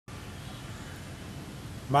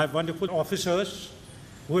my wonderful officers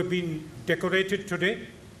who have been decorated today,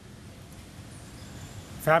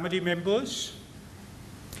 family members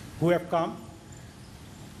who have come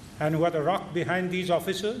and who are the rock behind these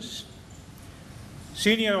officers,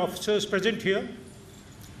 senior officers present here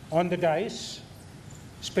on the dais,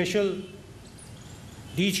 Special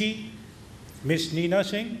DG, Ms. Neena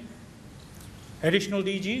Singh, additional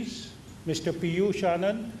DGs, Mr. Piyush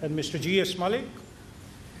Anand and Mr. G.S. Malik,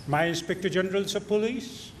 my Inspector Generals of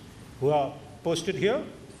Police who are posted here,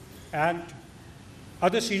 and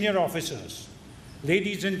other senior officers.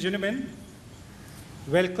 Ladies and gentlemen,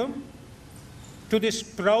 welcome to this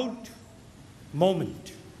proud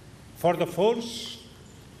moment for the force,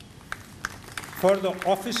 for the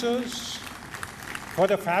officers, for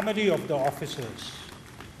the family of the officers.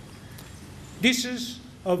 This is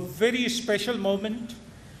a very special moment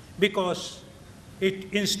because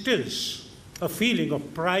it instills a feeling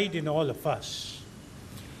of pride in all of us.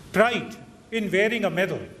 Pride in wearing a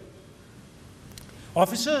medal.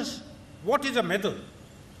 Officers, what is a medal?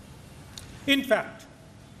 In fact,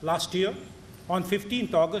 last year, on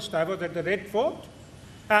 15th August, I was at the Red Fort,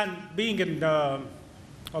 and being in the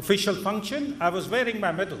official function, I was wearing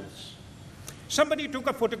my medals. Somebody took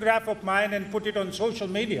a photograph of mine and put it on social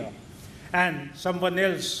media, and someone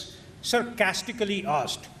else sarcastically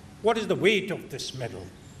asked, "What is the weight of this medal?"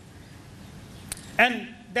 And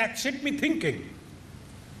that set me thinking,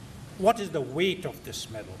 what is the weight of this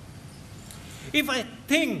medal? If I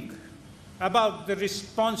think about the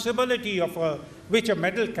responsibility of which a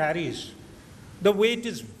medal carries, the weight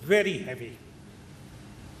is very heavy.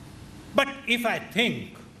 But if I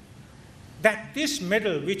think that this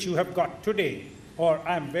medal which you have got today, or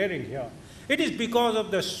I'm wearing here, it is because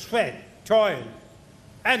of the sweat, toil,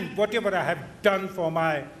 and whatever I have done for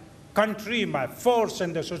my country, my force,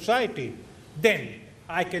 and the society, then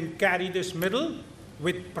I can carry this medal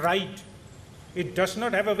with pride. It does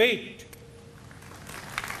not have a weight.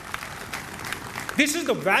 This is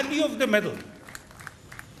the value of the medal.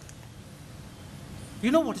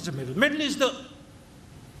 You know what is a medal? Medal is the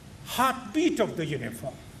heartbeat of the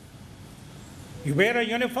uniform. You wear a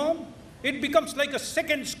uniform, it becomes like a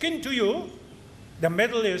second skin to you. The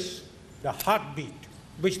medal is the heartbeat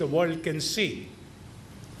which the world can see.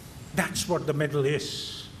 That's what the medal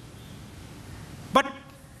is. But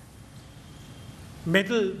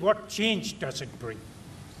medal, what change does it bring?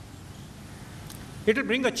 It will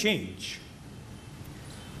bring a change.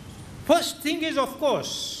 First thing is, of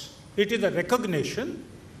course, it is a recognition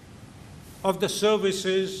of the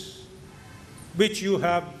services which you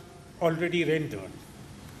have already rendered.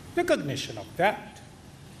 Recognition of that.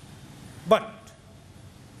 But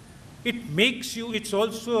it makes you, it's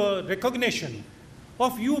also a recognition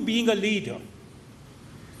of you being a leader.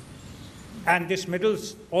 And this medal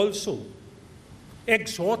also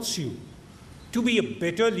exhorts you to be a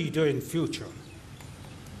better leader in future.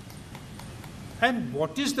 And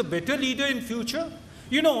what is the better leader in future?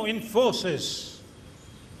 You know, in forces,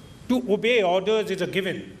 to obey orders is a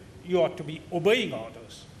given. You ought to be obeying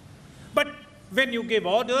orders. But when you give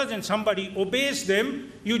orders and somebody obeys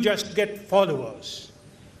them, you just get followers.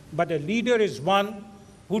 But a leader is one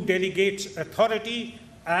who delegates authority,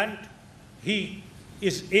 and he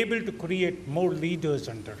is able to create more leaders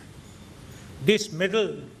under. This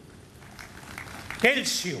medal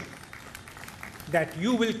tells you that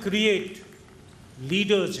you will create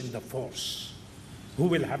leaders in the force who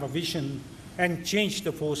will have a vision and change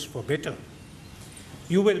the force for better.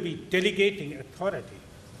 You will be delegating authority.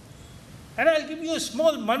 And I'll give you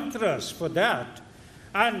small mantras for that.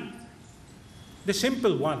 And the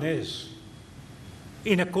simple one is,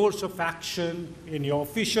 in a course of action, in your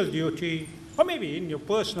official duty, or maybe in your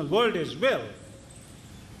personal world as well,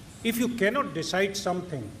 if you cannot decide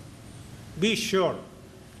something, be sure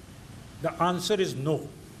the answer is no.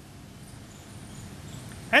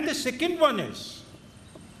 And the second one is,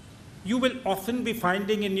 you will often be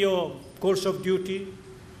finding in your course of duty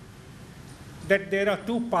that there are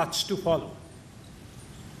two paths to follow,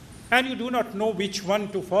 and you do not know which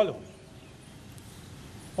one to follow.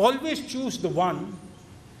 Always choose the one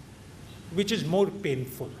which is more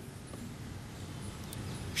painful.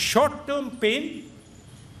 Short-term pain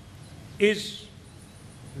is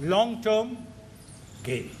long-term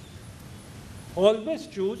gain. Always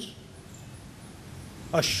choose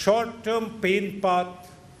a short-term pain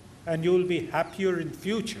path, and you will be happier in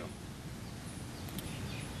future.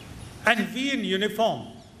 And we in uniform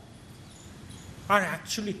are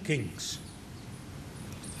actually kings.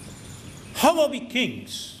 How are we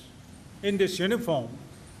kings in this uniform?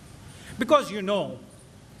 Because you know,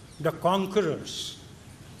 the conquerors,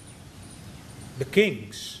 the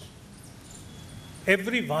kings,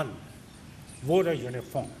 everyone wore a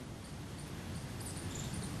uniform.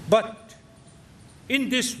 But in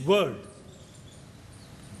this world,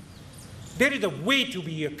 there is a way to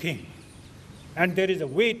be a king, and there is a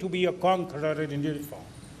way to be a conqueror in uniform.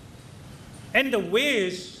 And the way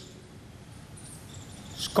is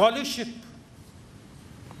scholarship,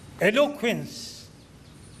 eloquence,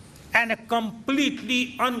 and a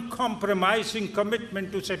completely uncompromising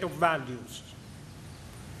commitment to a set of values.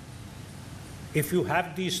 If you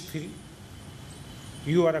have these three,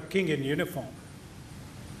 you are a king in uniform.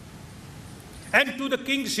 And to the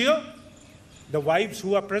kings here, the wives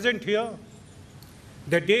who are present here,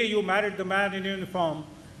 the day you married the man in uniform,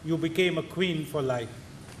 you became a queen for life.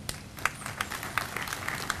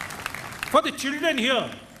 For the children here,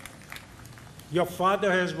 your father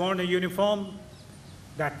has worn a uniform.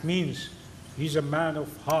 That means he's a man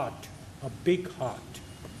of heart, a big heart.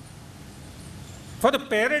 For the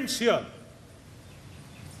parents here,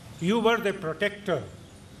 you were the protector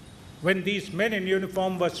when these men in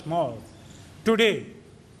uniform were small. Today,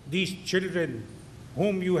 these children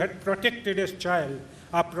whom you had protected as child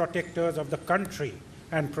are protectors of the country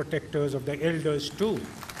and protectors of the elders too.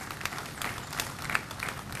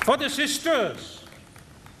 For the sisters,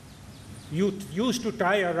 you used to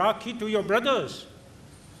tie a rakhi to your brothers.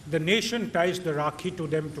 The nation ties the rakhi to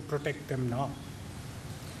them to protect them now.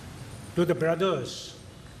 To the brothers,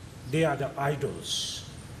 they are the idols.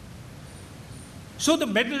 So the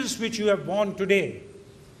medals which you have won today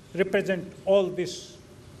represent all this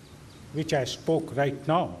which I spoke right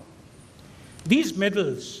now. These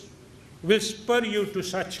medals will spur you to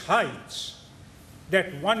such heights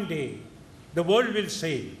that one day the world will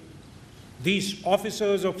say, these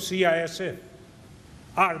officers of CISF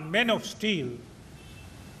are men of steel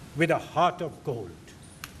with a heart of gold.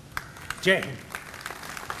 Jai Hind.